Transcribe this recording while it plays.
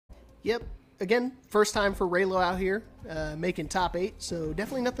Yep. Again, first time for Raylo out here, making top 8, so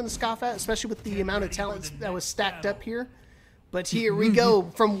definitely nothing to scoff at, especially with the amount of talent that was stacked up here. But here we go,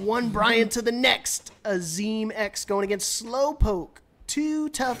 from one Brian to the next. AzeemX going against Slowpoke. 2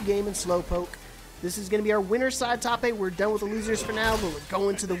 tough game in Slowpoke. This is going to be our winner's side top 8. We're done with the losers for now, but we're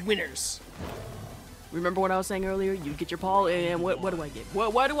going to the winners. Remember what I was saying earlier? You get your Paul, and what do I get?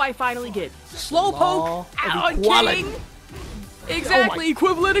 What do I finally get? Slowpoke on King! Exactly,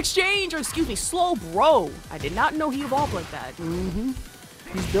 equivalent exchange, or excuse me, Slow Bro. I did not know he evolved like that.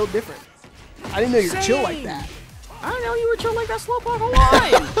 He's built different. I didn't know you were chill like that. I didn't know you were chill like that, Slowpoke. Hold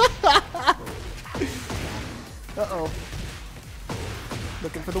on. Uh-oh.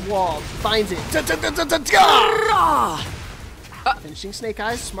 Looking for the wall. Finds it. Finishing Snake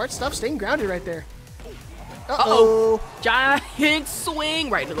Eyes. Smart stuff. Staying grounded right there. Uh-oh. Giant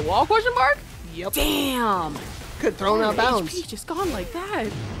swing right into the wall, question mark? Yep. Damn. Could throw him out of bounds. HP just gone like that.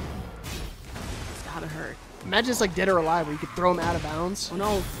 It's gotta hurt. Imagine it's like Dead or Alive where you could throw him out of bounds. Oh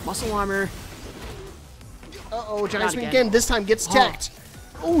no, muscle armor. Uh-oh, giant swing again. This time gets teched.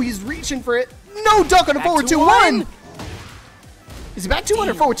 Oh, he's reaching for it. No duck on a forward 2-1. Is it back 2-1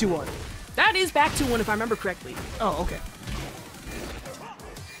 or forward 2-1? That is back 2-1 if I remember correctly. Oh, okay.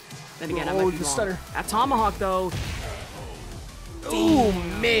 Then again, I might be wrong. Stutter. That tomahawk though. Oh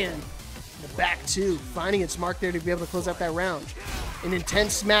man. The back 2, finding its mark there to be able to close out that round. An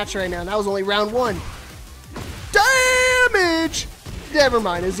intense match right now. That was only round 1. Damage! Never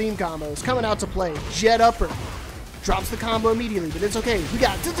mind, Azeem combos coming out to play. Jet upper. Drops the combo immediately, but it's okay. We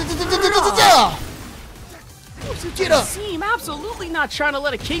got get up. Azeem absolutely not trying to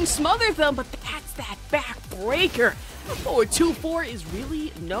let a king smother them, but that's that back breaker. Forward 2-4 is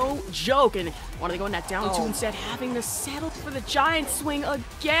really no joke, and why are they going that down 2 instead, having to settle for the giant swing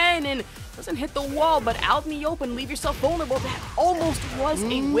again, and doesn't hit the wall, but out in the open, leave yourself vulnerable. That almost was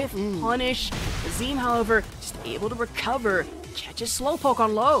a whiff punish. Azeem, however, just able to recover, catches Slowpoke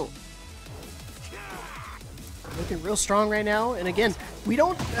on low. Looking real strong right now, and again, we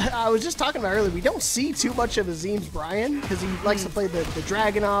don't, I was just talking about earlier, we don't see too much of Azeem's Brian, because he likes to play the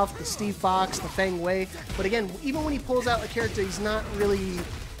Dragonoff, the Steve Fox, the Feng Wei, but again, even when he pulls out a character, he's not really,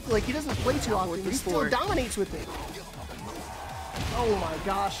 like, he doesn't play too often, he still dominates with it. Oh my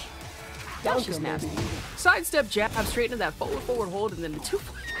gosh. That was just nasty. Sidestep jab straight into that forward hold, and then the 2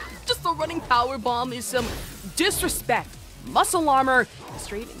 just the running power bomb is some disrespect. Muscle armor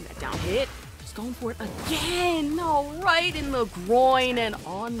straight in that down hit. Just going for it again. No, right in the groin and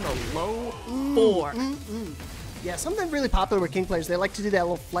on the low 4. Yeah, something really popular with King players. They like to do that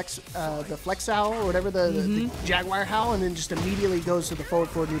little flex, the flex howl or whatever, the Jaguar howl, and then just immediately goes to the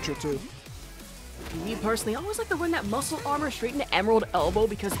forward neutral too. Me personally, I always like to run that muscle armor straight into Emerald Elbow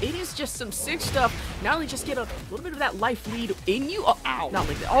because it is just some sick stuff. Not only just get a little bit of that life lead in you. Oh, ow. Not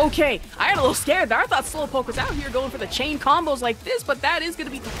like that. Okay, I got a little scared there. I thought Slowpoke was out here going for the chain combos like this, but that is going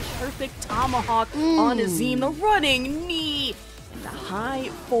to be the perfect tomahawk on Azeem. The running knee and the high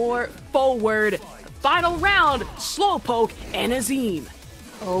 4 forward. Final round, Slowpoke and Azeem.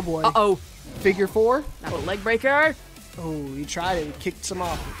 Oh boy. Uh-oh. Figure 4. Not a leg breaker. Oh, he tried it. He kicked some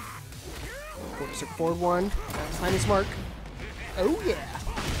off. Forward 1. Behind his mark. Oh yeah.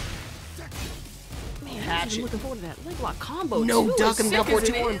 Man, I'm looking forward to that leg lock combo. No ducking down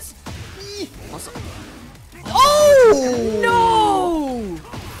 4-2-1. Oh no!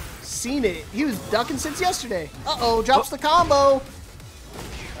 Seen it. He was ducking since yesterday. Uh-oh, drops the combo.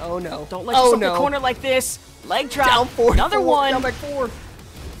 Oh no. Don't let yourself get cornered like this. Leg drop. Down 4. Another one. Down back 4.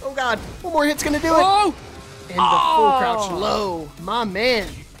 Oh god. One more hit's gonna do it. And the full crouch low. My man.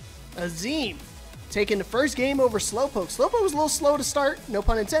 Azeem taking the first game over Slowpoke. Slowpoke was a little slow to start, no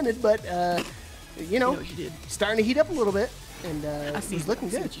pun intended, but you know starting to heat up a little bit, and he's looking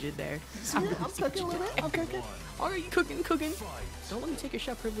good. What you did there. I'm cooking a little bit. I'm cooking. Are you cooking? Cooking. Don't let me take your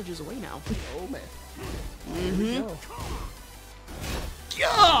chef privileges away now. Oh man.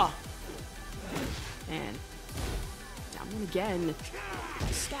 Yeah. And down one again.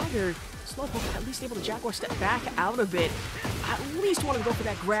 Staggered. Slowpoke at least able to Jaguar step back out of it. At least want to go for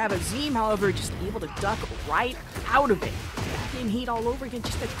that grab. Azeem, however, just able to duck right out of it. Back in heat all over again.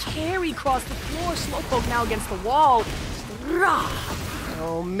 Just a carry across the floor. Slowpoke now against the wall.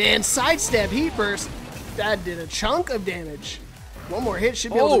 Oh man, sidestep heat burst. That did a chunk of damage. One more hit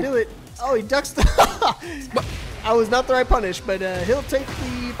should be able to do it. Oh, he ducks the... I was not the right punish, but he'll take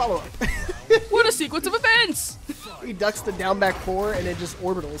the follow-up. What a sequence of events! He ducks the down back 4 and it just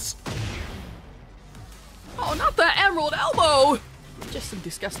orbitals. Oh, not the Emerald Elbow! Just some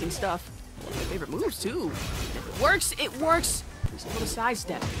disgusting stuff. One of my favorite moves, too. If it works, it works. He's able to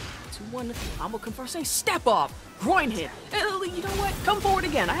sidestep. 2-1 combo confirm. Say step off, groin hit. You know what? Come forward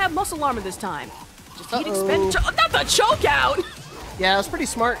again. I have muscle armor this time. Just heat expend. That's a choke out. Yeah, it was pretty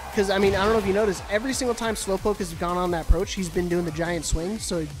smart because, I mean, I don't know if you noticed, every single time Slowpoke has gone on that approach, he's been doing the giant swing.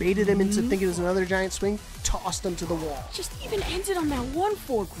 So he baited him into thinking it was another giant swing, tossed him to the wall. Just even ended on that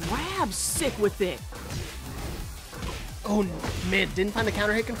 1-4 grab. Sick with it. Oh, mid. Didn't find the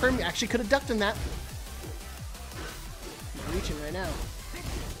counter hit confirmed. Actually could have ducked in that. He's reaching right now.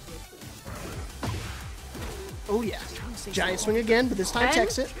 Oh, yeah. Giant swing again, but this time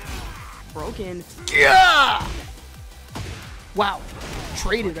techs it. Broken. Yeah! Wow.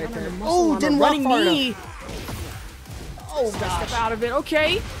 Traded right there. Oh, didn't walk far enough. Oh, gosh. Step out of it.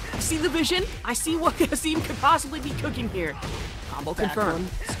 Okay. I see the vision. I see what Azeem could possibly be cooking here. Combo confirmed.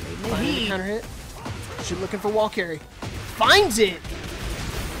 Finding the counter hit. Should looking for wall carry. Finds it.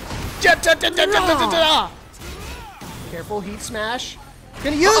 Careful, heat smash.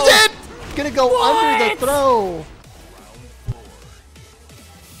 Gonna use it. Gonna go under the throw.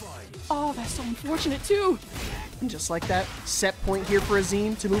 Oh, that's so unfortunate too. And just like that, set point here for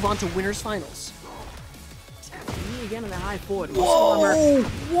Azeem to move on to winners finals. Me again on the high forward. Whoa!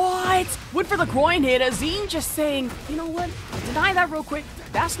 What? Went for the groin hit. Azeem just saying, you know what? Deny that real quick.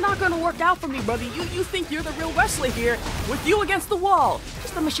 That's not gonna work out for me, brother. You think you're the real wrestler here with you against the wall.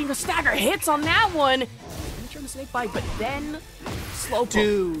 Just the machine to stagger hits on that one. Trying to snake bite, but then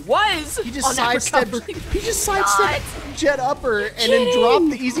Slowpoke he just sidestepped. He just sidestepped jet upper and then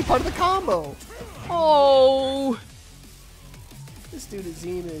dropped the easy part of the combo. Oh, this dude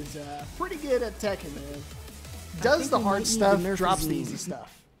Azeem is pretty good at Tekken, man. Does the hard stuff, drops the easy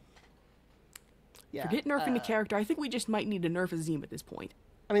stuff. Yeah. Forget nerfing the character. I think we just might need to nerf Azeem at this point.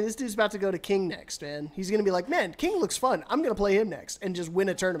 I mean, this dude's about to go to King next, man. He's gonna be like, man, King looks fun. I'm gonna play him next and just win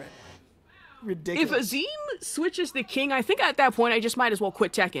a tournament. Ridiculous. If Azeem switches to King, I think at that point I just might as well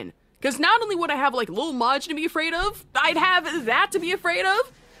quit Tekken. Because not only would I have like Lil Maj to be afraid of, I'd have that to be afraid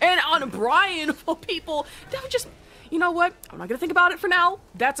of. And on Brian, of all people, that would just, you know what? I'm not going to think about it for now.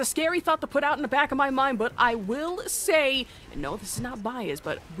 That's a scary thought to put out in the back of my mind, but I will say, and no, this is not biased,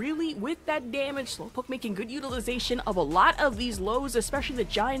 but really with that damage, Slowpoke making good utilization of a lot of these lows, especially the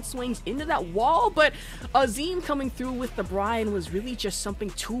giant swings into that wall, but Azeem coming through with the Brian was really just something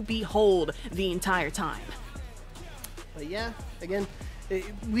to behold the entire time. But yeah, again,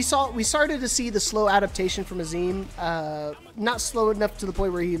 we started to see the slow adaptation from Azeem. Not slow enough to the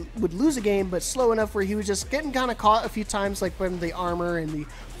point where he would lose a game, but slow enough where he was just getting kind of caught a few times, like from the armor and the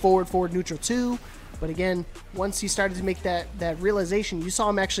forward neutral 2. But again, once he started to make that realization, you saw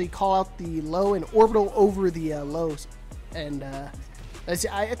him actually call out the low and orbital over the lows. And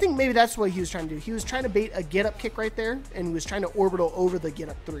I think maybe that's what he was trying to do. He was trying to bait a get up kick right there, and he was trying to orbital over the get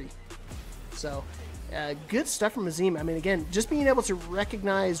up 3. So good stuff from Azeem. I mean, again, just being able to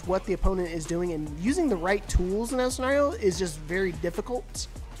recognize what the opponent is doing and using the right tools in that scenario is just very difficult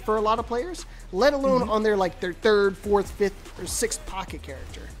for a lot of players, let alone on their third, fourth, fifth, or sixth pocket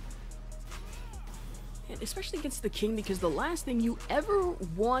character. And especially against the King, because the last thing you ever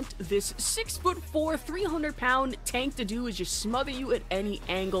want this 6'4", 300-pound tank to do is just smother you at any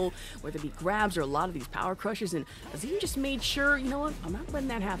angle, whether it be grabs or a lot of these power crushes. And Azeem just made sure, you know what, I'm not letting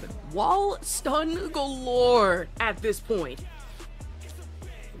that happen. Wall stun galore at this point.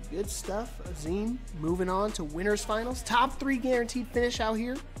 Good stuff. Azeem moving on to winners finals. Top 3 guaranteed finish out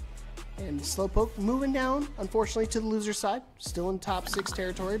here. And Slowpoke moving down, unfortunately, to the loser side. Still in top 6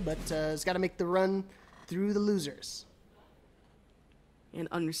 territory, but has got to make the run through the losers. And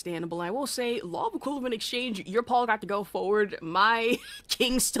understandable. I will say, Law of Equivalent Exchange, your Paul got to go forward. My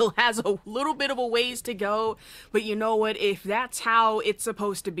King still has a little bit of a ways to go. But you know what? If that's how it's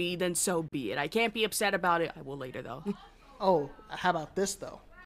supposed to be, then so be it. I can't be upset about it. I will later, though. Oh, how about this, though?